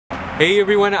Hey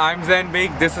everyone, I'm Zen Bake,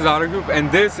 this is Auto Group,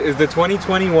 and this is the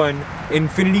 2021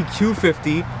 Infiniti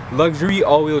Q50 Luxury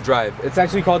All-Wheel Drive. It's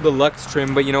actually called the Luxe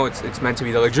trim, but you know it's meant to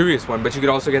be the luxurious one, but you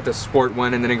could also get the Sport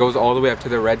one, and then it goes all the way up to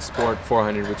the Red Sport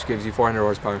 400, which gives you 400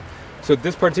 horsepower. So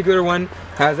this particular one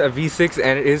has a V6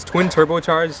 and it is twin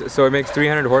turbocharged, so it makes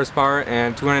 300 horsepower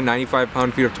and 295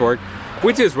 pound-feet of torque,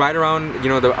 which is right around, you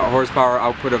know, the horsepower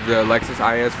output of the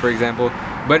Lexus IS, for example,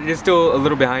 but it is still a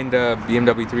little behind the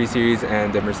BMW 3 Series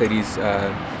and the Mercedes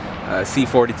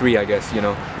C43, I guess, you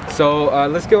know. So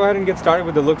let's go ahead and get started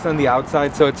with the looks on the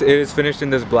outside. So it is finished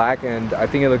in this black, and I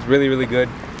think it looks really, really good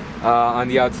on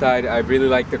the outside. I really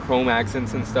like the chrome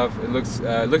accents and stuff. It looks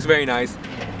very nice.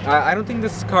 I don't think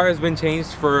this car has been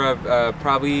changed for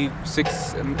probably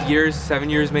 7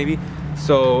 years maybe.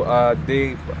 So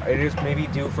it is maybe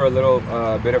due for a little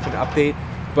bit of an update,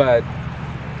 but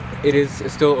it is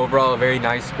still overall a very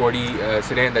nice sporty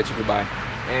sedan that you could buy.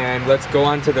 And let's go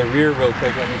on to the rear real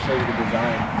quick. Let me show you the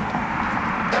design.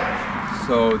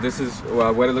 So this is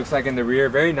what it looks like in the rear.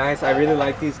 Very nice. I really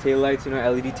like these taillights, you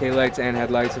know, LED taillights and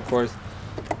headlights, of course.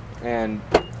 And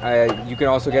you can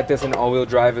also get this in all-wheel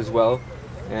drive as well.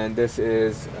 And this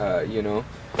is, you know,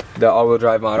 the all-wheel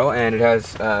drive model, and it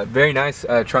has very nice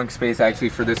trunk space actually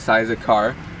for this size of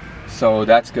car, so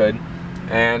that's good.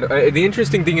 And the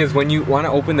interesting thing is when you want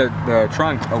to open the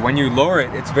trunk, or when you lower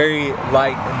it, it's very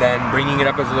light, and then bringing it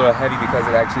up is a little heavy because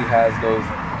it actually has those,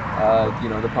 you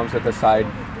know, the pumps at the side.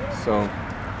 So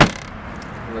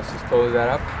let's just close that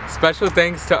up. Special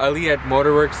thanks to Ali at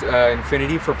Motorworks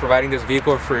Infiniti for providing this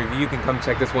vehicle for review. You can come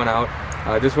check this one out.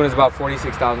 This one is about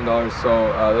 $46,000,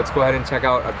 so let's go ahead and check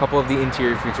out a couple of the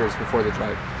interior features before the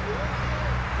drive.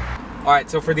 Alright,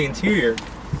 so for the interior,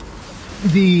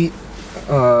 the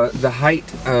height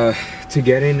to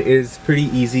get in is pretty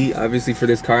easy, obviously, for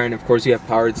this car, and of course you have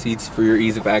powered seats for your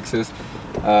ease of access.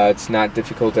 It's not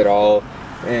difficult at all.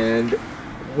 And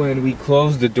when we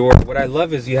close the door, what I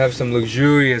love is you have some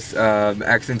luxurious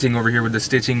accenting over here with the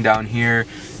stitching down here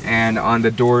and on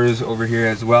the doors over here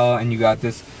as well, and you got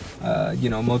this you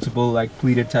know, multiple like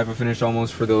pleated type of finish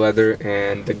almost for the leather,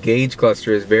 and the gauge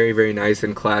cluster is very, very nice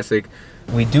and classic.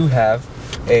 We do have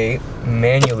a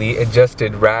manually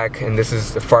adjusted rack, and this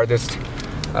is the farthest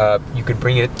you could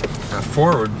bring it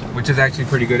forward, which is actually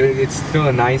pretty good. It's still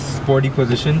a nice sporty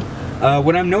position.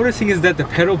 What I'm noticing is that the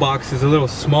pedal box is a little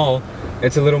small.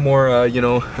 It's a little more you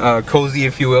know, cozy,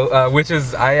 if you will, which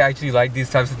is, I actually like these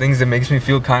types of things. It makes me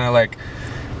feel kind of like,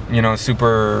 you know,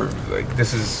 super, like,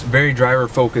 this is very driver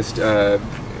focused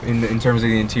in terms of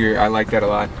the interior. I like that a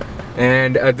lot.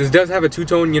 And this does have a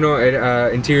two-tone, you know,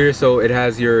 interior, so it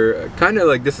has your kind of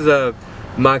like, this is a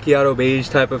macchiato beige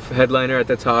type of headliner at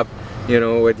the top, you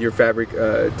know, with your fabric,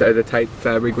 the tight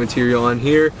fabric material on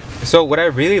here. So what I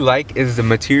really like is the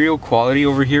material quality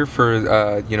over here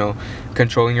for you know,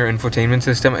 controlling your infotainment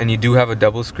system. And you do have a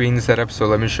double screen setup, so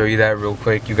let me show you that real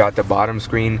quick. You got the bottom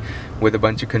screen with a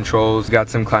bunch of controls, got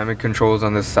some climate controls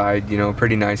on the side, you know,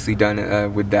 pretty nicely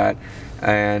done with that,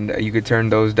 and you could turn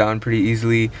those down pretty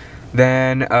easily.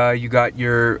 Then you got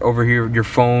your, over here, your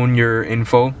phone, your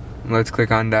info. Let's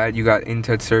click on that. You got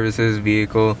in-touch services,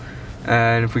 vehicle,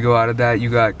 and if we go out of that, you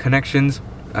got connections.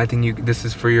 I think this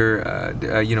is for your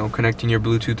you know, connecting your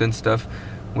Bluetooth and stuff,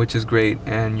 which is great.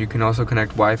 And you can also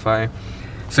connect Wi-Fi.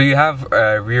 So you have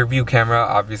a rear view camera,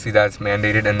 obviously that's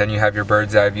mandated, and then you have your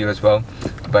bird's eye view as well.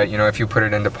 But you know, if you put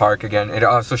it into park, again, it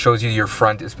also shows you your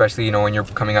front, especially, you know, when you're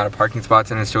coming out of parking spots,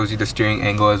 and it shows you the steering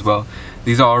angle as well.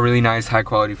 These are all really nice, high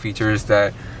quality features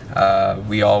that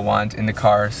we all want in the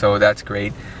car, so that's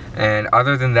great. And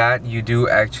other than that, you do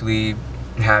actually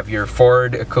have your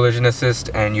forward collision assist,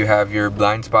 and you have your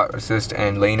blind spot assist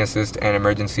and lane assist and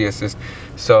emergency assist,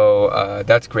 so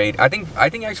that's great. I think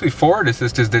actually forward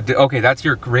assist is okay, that's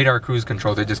your radar cruise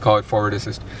control. They just call it forward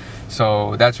assist,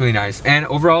 so that's really nice. And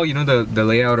overall, you know, the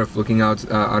layout of looking out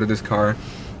of this car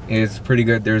is pretty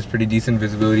good. There's pretty decent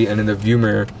visibility, and in the view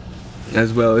mirror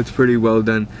as well, it's pretty well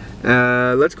done.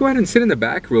 Let's go ahead and sit in the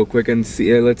back real quick and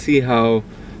see. Let's see how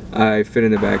I fit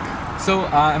in the back. So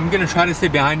I'm gonna try to stay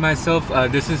behind myself.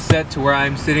 This is set to where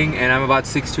I'm sitting, and I'm about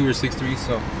 6'2" or 6'3",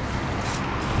 so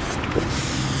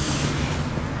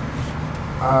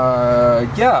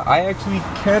yeah, I actually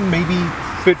can maybe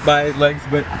fit my legs,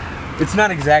 but it's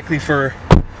not exactly for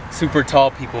super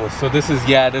tall people. So this is,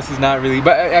 yeah, this is not really,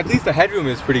 but at least the headroom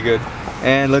is pretty good.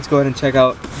 And let's go ahead and check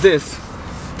out this.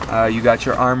 You got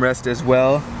your armrest as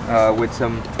well, with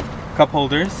some cup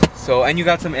holders. So, and you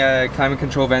got some climate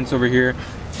control vents over here,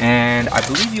 and I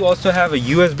believe you also have a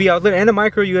USB outlet and a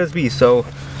micro USB, so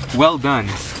well done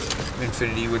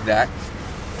Infiniti with that.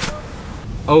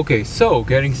 Okay, so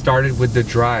getting started with the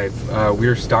drive,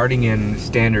 we're starting in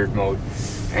standard mode,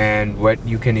 and what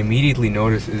you can immediately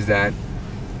notice is that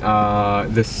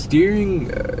the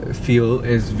steering feel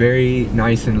is very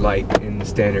nice and light in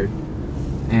standard,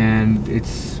 and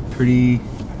it's pretty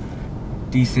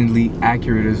decently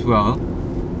accurate as well,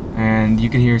 and you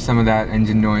can hear some of that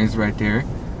engine noise right there.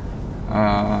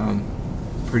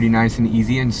 Pretty nice and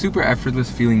easy, and super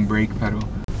effortless feeling brake pedal.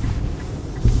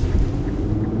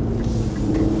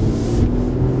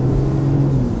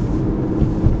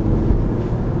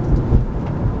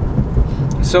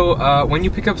 So when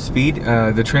you pick up speed,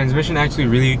 the transmission actually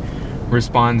really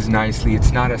responds nicely.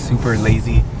 It's not a super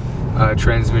lazy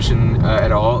transmission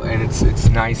at all, and it's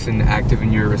nice and active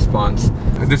in your response.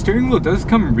 The steering wheel does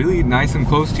come really nice and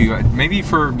close to you. Maybe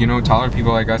for, you know, taller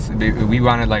people like us, we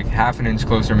want it like half an inch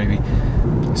closer maybe.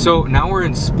 So now we're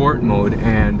in sport mode,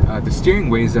 and the steering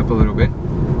weighs up a little bit,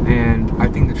 and I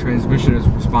think the transmission is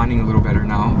responding a little better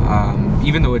now,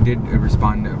 even though it did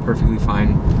respond perfectly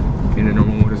fine in a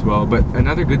normal mode as well. But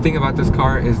another good thing about this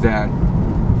car is that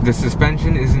the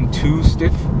suspension isn't too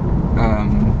stiff.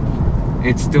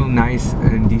 It's still nice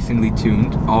and decently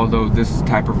tuned, although this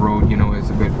type of road, you know, is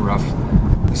a bit rough.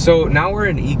 So now we're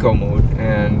in eco mode,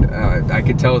 and I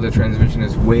could tell the transmission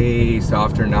is way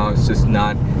softer now. It's just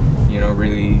not, you know,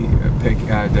 really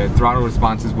the throttle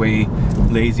response is way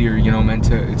lazier, you know,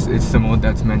 it's the mode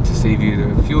that's meant to save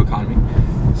you the fuel economy.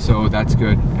 So that's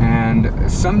good. And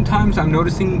sometimes I'm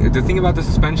noticing the thing about the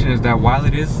suspension is that while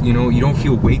it is, you know, you don't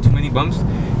feel way too many bumps,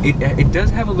 it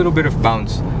does have a little bit of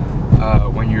bounce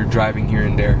when you're driving here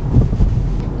and there.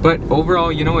 But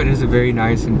overall, you know, it is a very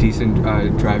nice and decent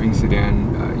driving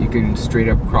sedan. You can straight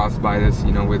up cross by this,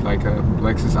 you know, with like a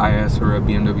Lexus IS or a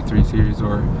BMW 3 Series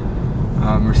or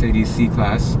Mercedes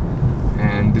C-Class.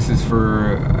 And this is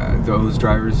for those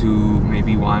drivers who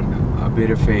maybe want a bit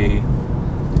of a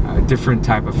different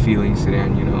type of feeling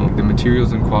sedan, you know. The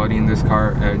materials and quality in this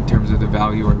car in terms of the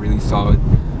value are really solid,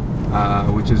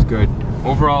 which is good.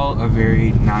 Overall, a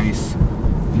very nice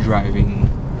driving,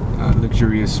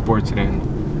 luxurious sports sedan.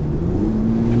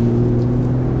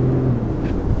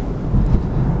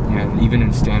 And even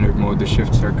in standard mode, the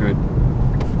shifts are good.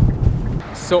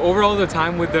 So overall, the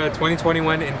time with the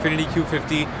 2021 Infiniti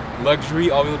Q50 luxury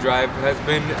all-wheel drive has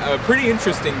been pretty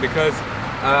interesting, because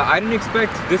I didn't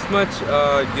expect this much,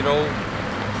 you know,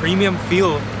 premium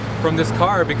feel from this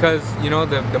car, because, you know,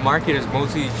 the market is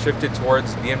mostly shifted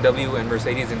towards BMW and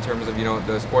Mercedes in terms of, you know,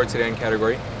 the sports sedan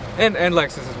category, and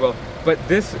Lexus as well. But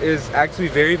this is actually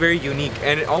very, very unique,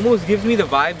 and it almost gives me the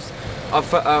vibes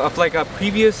of like a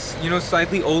previous, you know,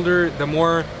 slightly older, the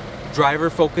more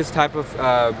driver-focused type of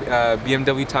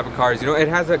BMW type of cars. You know, it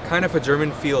has a kind of a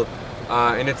German feel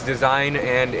in its design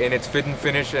and in its fit and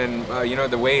finish, and you know,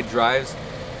 the way it drives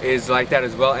is like that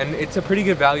as well. And it's a pretty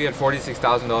good value at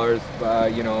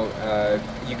 $46,000. You know,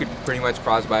 you could pretty much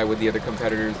cross by with the other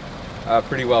competitors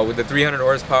pretty well with the 300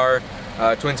 horsepower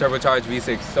twin turbocharged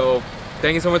V6. So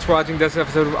thank you so much for watching this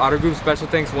episode of Auto Group. Special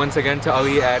thanks once again to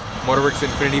Ali at Motorworks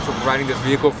Infiniti for providing this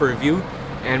vehicle for review,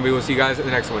 and we will see you guys in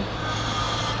the next one.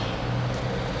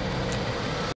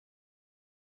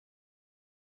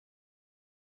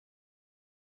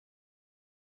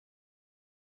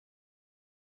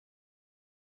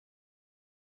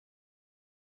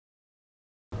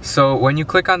 So when you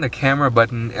click on the camera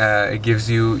button, it gives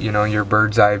you, you know, your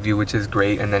bird's eye view, which is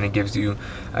great, and then it gives you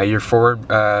your forward,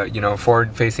 you know,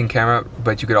 forward-facing camera.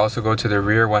 But you could also go to the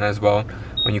rear one as well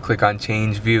when you click on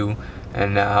change view.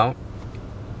 And now,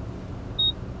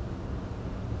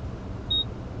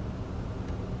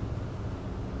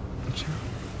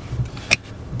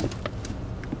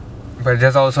 but it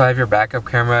does also have your backup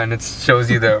camera, and it shows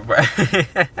you the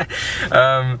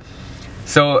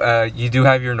So you do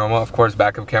have your normal, of course,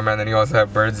 backup camera, and then you also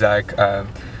have bird's eye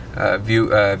view